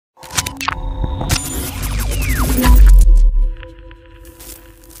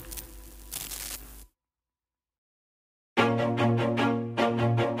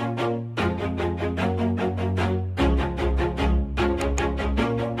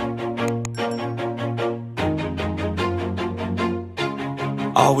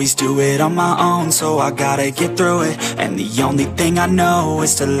Always do it on my own, so I gotta get through it. And the only thing I know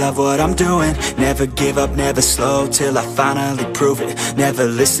is to love what I'm doing. Never give up, never slow, till I finally prove it. Never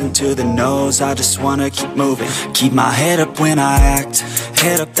listen to the no's, I just wanna keep moving. Keep my head up when I act,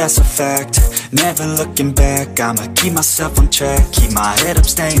 head up, that's a fact. Never looking back, I'ma keep myself on track. Keep my head up,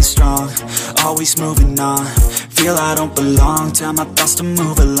 staying strong, always moving on. Feel I don't belong, tell my thoughts to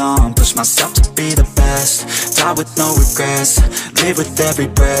move along. Push myself to be the best, die with no regrets. Live with every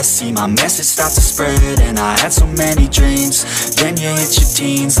breath, see my message start to spread. And I had so many dreams, then you hit your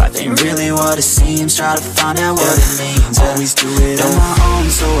teens. Life ain't really what it seems, try to find out what it means. Always do it on my own,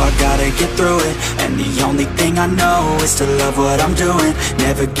 so I gotta get through it. And the only thing I know is to love what I'm doing.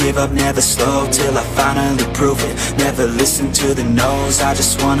 Never give up, never slow, till I finally prove it. Never listen to the no's, I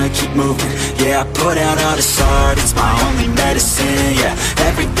just wanna keep moving. Yeah, I put out all this art, it's my only medicine. Yeah,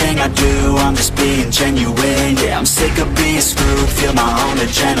 everything I do, I'm just being genuine. Yeah, I'm sick of being screwed, feel my own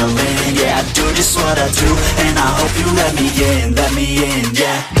adrenaline. Yeah, I do just what I do, and I hope you let me in,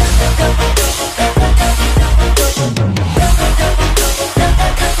 yeah.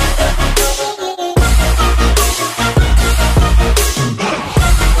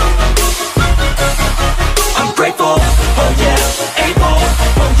 I'm grateful, oh yeah, able,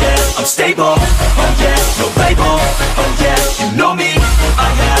 oh yeah, I'm stable, oh yeah, no label, oh yeah, you know me, I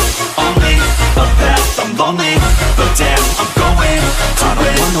have only a path, I'm lonely, but damn, I'm going to win. I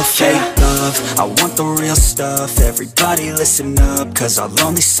don't want no fake love, I want the real stuff. Everybody listen up, cause I'll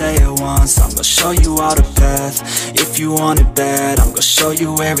only say it once. I'm gonna show you all the path, if you want it bad. I'm gonna show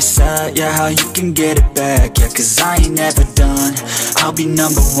you where it's at, yeah, how you can get it back. Yeah, cause I ain't never done, I'll be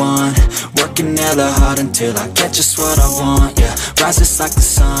number one. Working hella hard until I get just what I want, yeah. Rises like the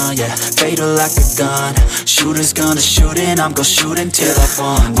sun, yeah, fatal like a gun. Shooters gonna shoot and I'm gonna shoot until I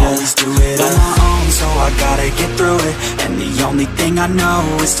won, yeah. Always do it on my own, so I gotta get through it. And the only thing I know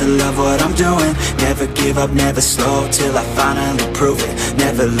is to love what I'm doing. Never give up, never slow, till I finally prove it.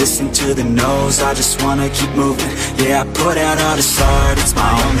 Never listen to the no's, I just wanna keep moving. Yeah, I put out all this art, it's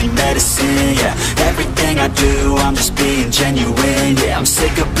my only medicine. Yeah, everything I do, I'm just being genuine. Yeah, I'm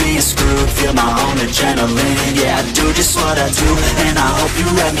sick of being screwed, feel my own adrenaline. Yeah, I do just what I do, and I hope you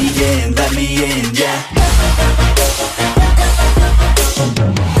let me in, yeah.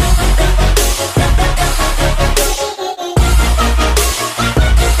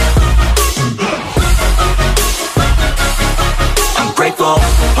 Grateful,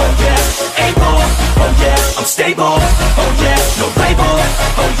 oh yeah, able, oh yeah, I'm stable, oh yeah, no label,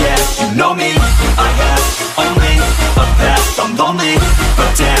 oh yeah, you know me, I have only a path, I'm lonely,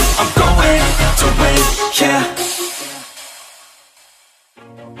 but damn, I'm going to win, yeah.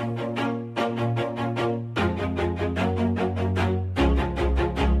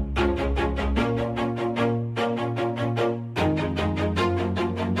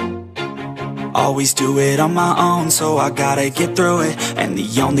 Always do it on my own, so I gotta get through it. And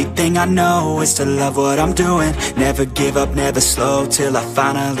the only thing I know is to love what I'm doing. Never give up, never slow, till I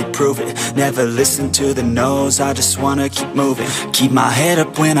finally prove it. Never listen to the no's, I just wanna keep moving. Keep my head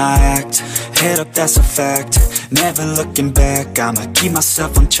up when I act, head up, that's a fact. Never looking back, I'ma keep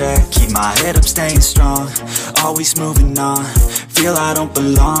myself on track. Keep my head up, staying strong, always moving on. Feel I don't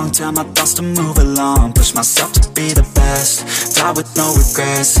belong, tell my thoughts to move along. Push myself to be the best, die with no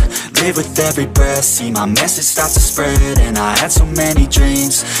regrets. Live with every breath, see my message start to spread. And I had so many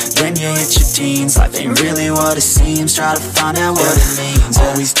dreams, then you hit your teens. Life ain't really what it seems, try to find out what it means.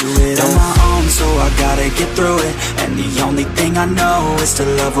 Always do it on my own, so I gotta get through it. And the only thing I know is to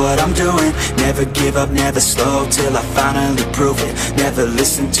love what I'm doing. Never give up, never slow, till I finally prove it. Never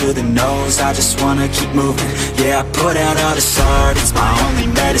listen to the no's, I just wanna keep moving. Yeah, I put out all this art, it's my only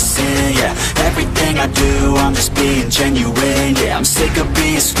medicine. Yeah, everything I do, I'm just being genuine. Yeah, I'm sick of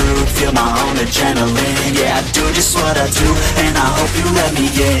being screwed, feel my own adrenaline. Yeah, I do just what I do, and I hope you let me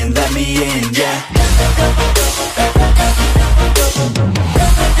in, yeah.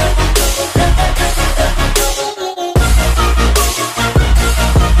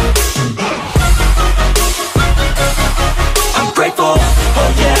 I'm grateful,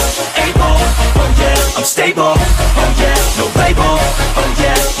 oh yeah, able, oh yeah, I'm stable, oh yeah, no label, oh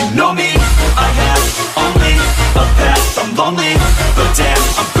yeah, you know me, I have only a path, I'm lonely, but damn,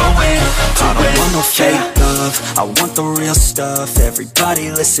 I'm going to win. I don't want no fake love, I I want the real stuff, everybody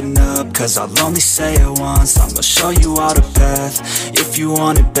listen up, cause I'll only say it once. I'm gonna show you all the path, if you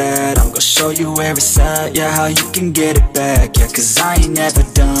want it bad. I'm gonna show you where it's at, yeah, how you can get it back. Yeah, cause I ain't never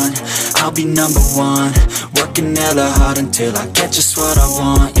done, I'll be number one. Working hella hard until I get just what I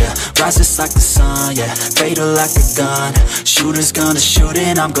want, yeah. Rises like the sun, yeah, fatal like a gun. Shooters gonna shoot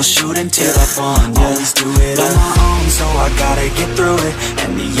and I'm gonna shoot until I won, yeah. Always do it on my own, so I gotta get through it.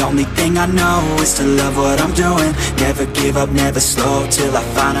 And the only thing I know is to love what I'm doing. Never give up, never slow, till I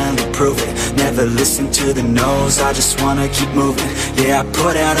finally prove it. Never listen to the no's, I just wanna keep moving. Yeah, I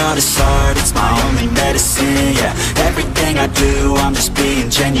put out all this art, it's my only medicine, yeah. Everything I do, I'm just being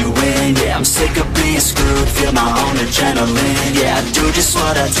genuine, yeah. I'm sick of being screwed, feel my own adrenaline. Yeah, I do just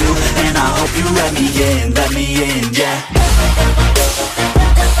what I do, and I hope you let me in, yeah.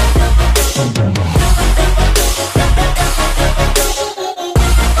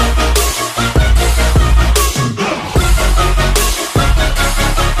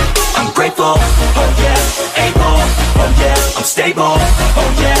 Grateful, oh yeah, able, oh yeah, I'm stable, oh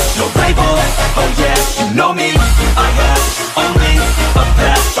yeah, no label, oh yeah, you know me, I have only a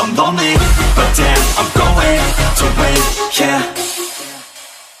path, I'm lonely, but damn, I'm going to win, yeah.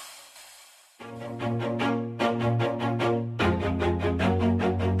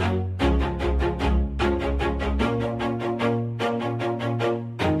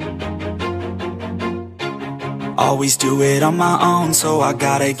 Always do it on my own, so I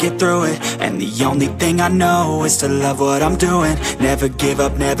gotta get through it. And the only thing I know is to love what I'm doing. Never give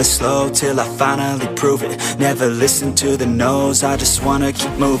up, never slow, till I finally prove it. Never listen to the no's, I just wanna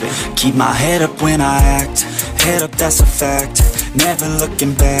keep moving. Keep my head up when I act, head up, that's a fact. Never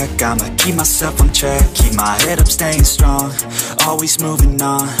looking back, I'ma keep myself on track. Keep my head up, staying strong, always moving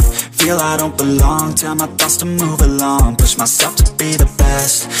on. Feel I don't belong, tell my thoughts to move along. Push myself to be the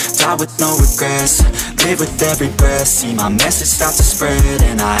best, die with no regrets. Live with every breath, see my message start to spread.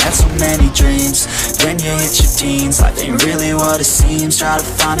 And I had so many dreams, then you hit your teens. Life ain't really what it seems, try to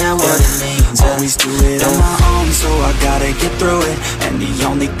find out what it means. Always do it on my own, so I gotta get through it. And the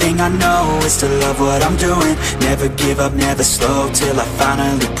only thing I know is to love what I'm doing. Never give up, never slow, till I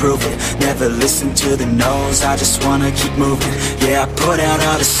finally prove it. Never listen to the no's, I just wanna keep moving. Yeah, I put out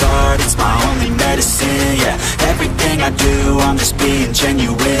all this art, it's my only medicine, yeah. Everything I do, I'm just being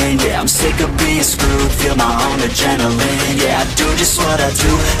genuine, yeah. I'm sick of being screwed, feel my own adrenaline, yeah. I do just what I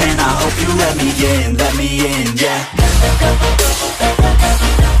do, and I hope you let me in, yeah.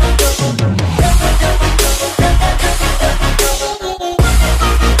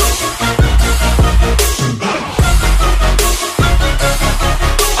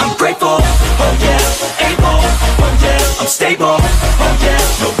 I'm grateful, oh yeah, able, oh yeah, I'm stable, oh yeah,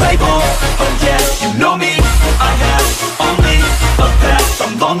 no label, oh yeah, you know me, I have only a path,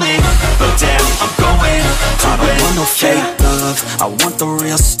 I'm lonely, but damn, I'm going to win. I don't want no fake love, I want the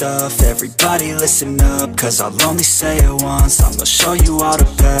real stuff. Everybody listen up, cause I'll only say it once. I'm gonna show you all the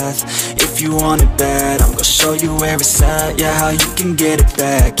path, if you want it bad. I'm gonna show you where it's at, yeah, how you can get it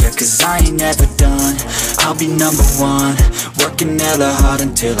back. Yeah, cause I ain't never done, I'll be number one. Working hella hard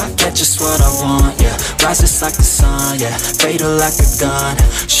until I get just what I want, yeah. Rises like the sun, yeah, fatal like a gun.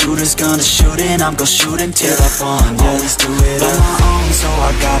 Shooters gonna shoot and I'm gonna shoot until I won, yeah. Always do it on my own, so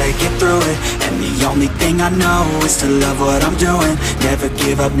I gotta get through it. And the only thing I know is to love what I'm doing. Never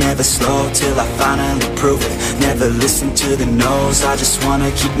give up, never slow, till I finally prove it. Never listen to the no's, I just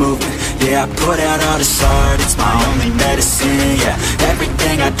wanna keep moving. Yeah, I put out all this art, it's my only medicine, yeah.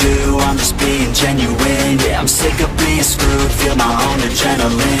 Everything I do, I'm just being genuine, yeah. I'm sick of being screwed, feel my own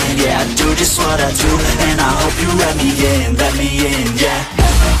adrenaline, yeah. I do just what I do, and I hope you let me in, yeah.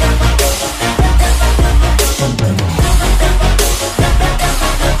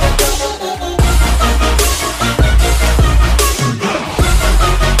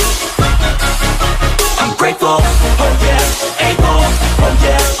 I'm grateful, oh yeah, able, oh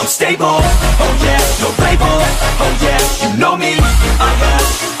yeah, I'm stable, oh yeah, no label, oh yeah, you know me, I have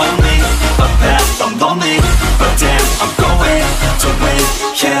only a path, I'm lonely, but damn, I'm going to win,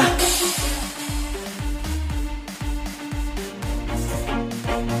 yeah.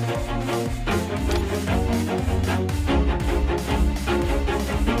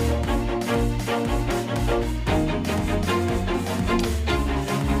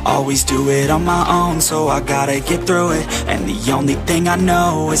 Always do it on my own, so I gotta get through it. And the only thing I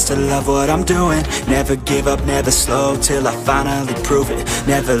know is to love what I'm doing. Never give up, never slow, till I finally prove it.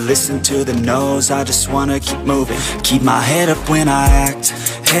 Never listen to the no's, I just wanna keep moving. Keep my head up when I act,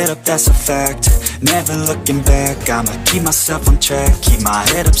 head up, that's a fact. Never looking back, I'ma keep myself on track. Keep my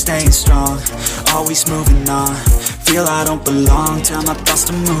head up, staying strong, always moving on. feel I don't belong, tell my thoughts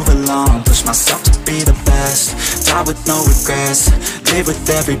to move along. Push myself to be the best, die with no regrets, live with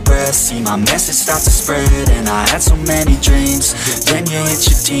every breath. See my message start to spread, and I had so many dreams. Then you hit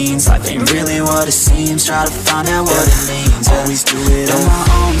your teens, life ain't really what it seems. Try to find out what it means, always do it on my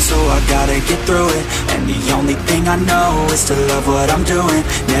own, so I gotta get through it. And the only thing I know is to love what I'm doing.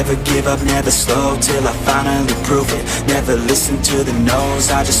 Never give up, never slow, till I finally prove it. Never listen to the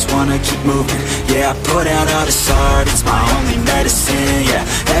no's, I just wanna keep moving. Yeah, I put out all this art, it's my only medicine. Yeah,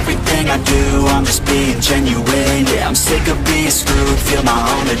 everything I do, I'm just being genuine. Yeah, I'm sick of being screwed, feel my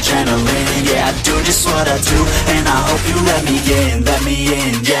own adrenaline. Yeah, I do just what I do, and I hope you let me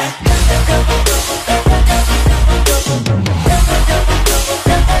in, yeah.